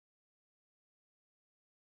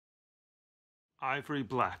Ivory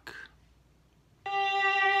Black.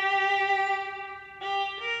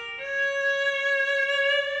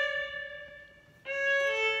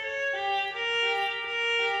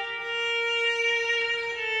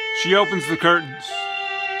 She opens the curtains,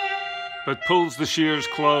 but pulls the shears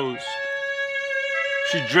closed.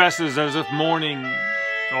 She dresses as if mourning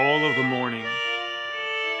all of the morning,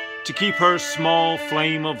 to keep her small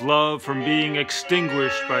flame of love from being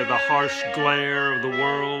extinguished by the harsh glare of the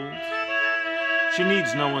world. She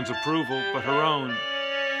needs no one's approval but her own.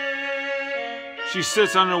 She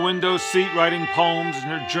sits on her window seat writing poems in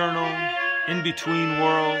her journal, in between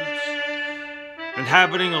worlds,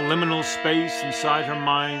 inhabiting a liminal space inside her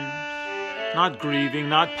mind, not grieving,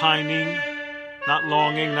 not pining, not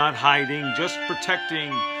longing, not hiding, just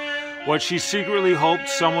protecting what she secretly hoped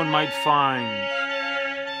someone might find,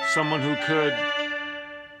 someone who could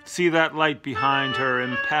see that light behind her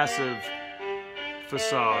impassive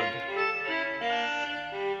facade.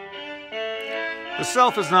 The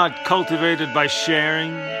self is not cultivated by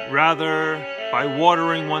sharing, rather by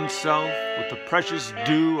watering oneself with the precious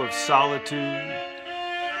dew of solitude,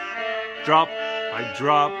 drop by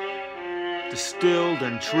drop, distilled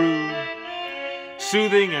and true,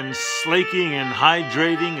 soothing and slaking and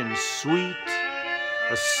hydrating and sweet,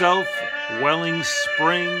 a self-welling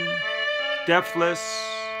spring, depthless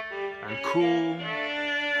and cool,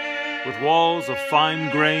 with walls of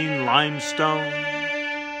fine-grained limestone.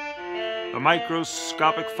 The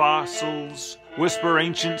microscopic fossils whisper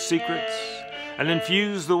ancient secrets and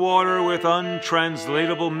infuse the water with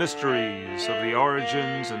untranslatable mysteries of the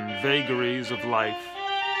origins and vagaries of life.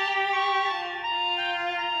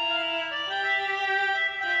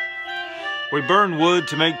 We burn wood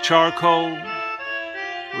to make charcoal.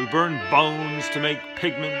 We burn bones to make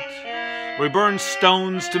pigment. We burn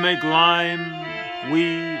stones to make lime.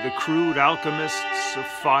 We, the crude alchemists of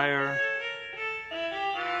fire.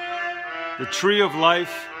 The tree of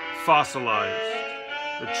life fossilized.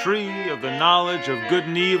 The tree of the knowledge of good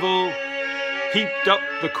and evil heaped up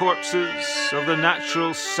the corpses of the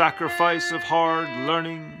natural sacrifice of hard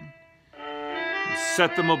learning and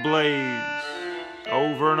set them ablaze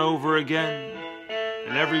over and over again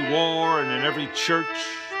in every war and in every church,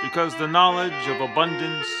 because the knowledge of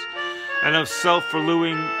abundance and of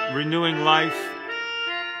self-renewing life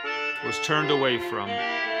was turned away from.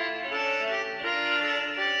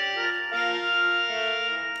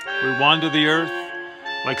 We wander the earth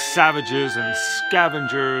like savages and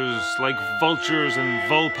scavengers, like vultures and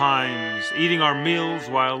vulpines, eating our meals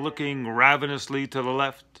while looking ravenously to the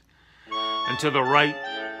left and to the right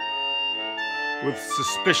with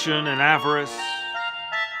suspicion and avarice,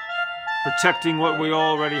 protecting what we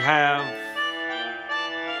already have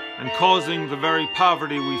and causing the very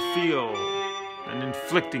poverty we feel and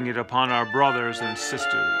inflicting it upon our brothers and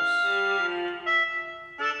sisters.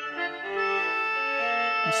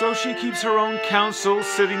 And so she keeps her own counsel,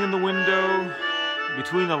 sitting in the window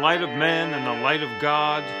between the light of men and the light of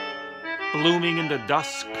God, blooming in the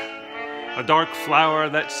dusk, a dark flower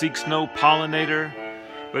that seeks no pollinator,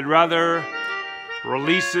 but rather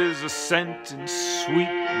releases a scent and sweet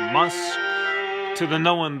musk to the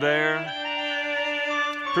no one there,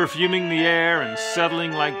 perfuming the air and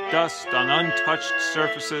settling like dust on untouched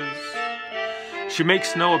surfaces. She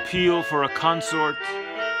makes no appeal for a consort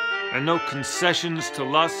and no concessions to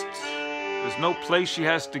lust. There's no place she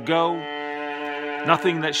has to go,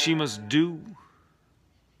 nothing that she must do,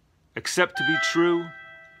 except to be true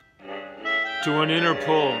to an inner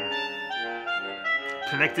pull,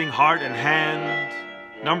 connecting heart and hand,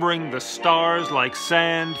 numbering the stars like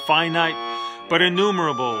sand, finite but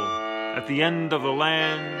innumerable, at the end of the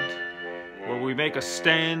land, where we make a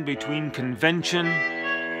stand between convention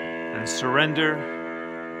and surrender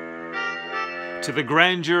to the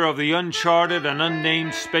grandeur of the uncharted and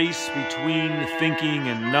unnamed space between thinking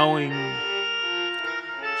and knowing.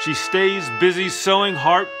 She stays busy sowing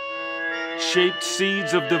heart-shaped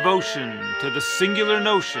seeds of devotion to the singular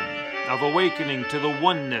notion of awakening to the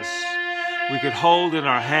oneness we could hold in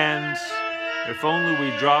our hands if only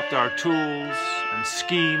we dropped our tools and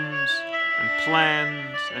schemes and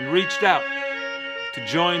plans and reached out to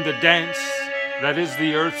join the dance that is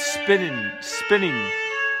the earth spinning,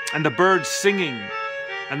 and the birds singing,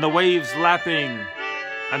 and the waves lapping,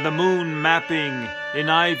 and the moon mapping in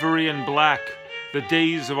ivory and black the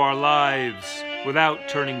days of our lives without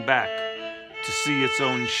turning back to see its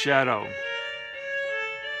own shadow.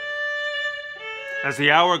 As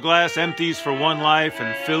the hourglass empties for one life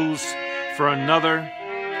and fills for another,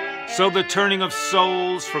 so the turning of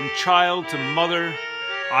souls from child to mother,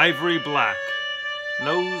 Ivory Black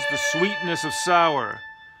knows the sweetness of sour,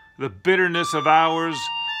 the bitterness of hours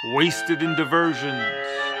wasted in diversions,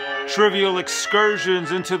 trivial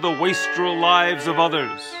excursions into the wastrel lives of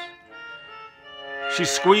others. She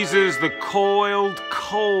squeezes the coiled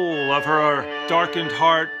coal of her darkened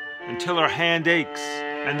heart until her hand aches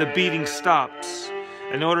and the beating stops,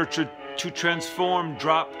 in order to transform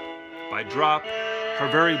drop by drop her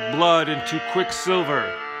very blood into quicksilver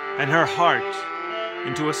and her heart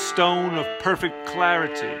into a stone of perfect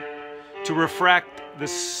clarity, to refract the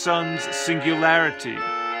sun's singularity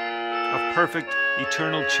of perfect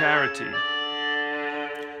eternal charity.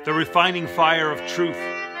 The refining fire of truth.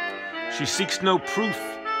 She seeks no proof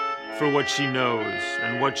for what she knows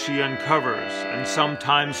and what she uncovers, and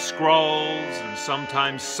sometimes scrawls and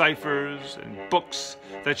sometimes ciphers and books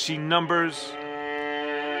that she numbers,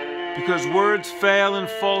 because words fail and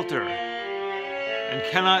falter and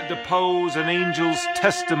cannot depose an angel's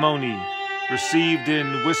testimony received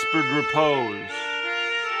in whispered repose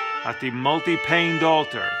at the multi-paned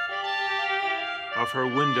altar of her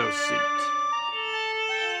window seat.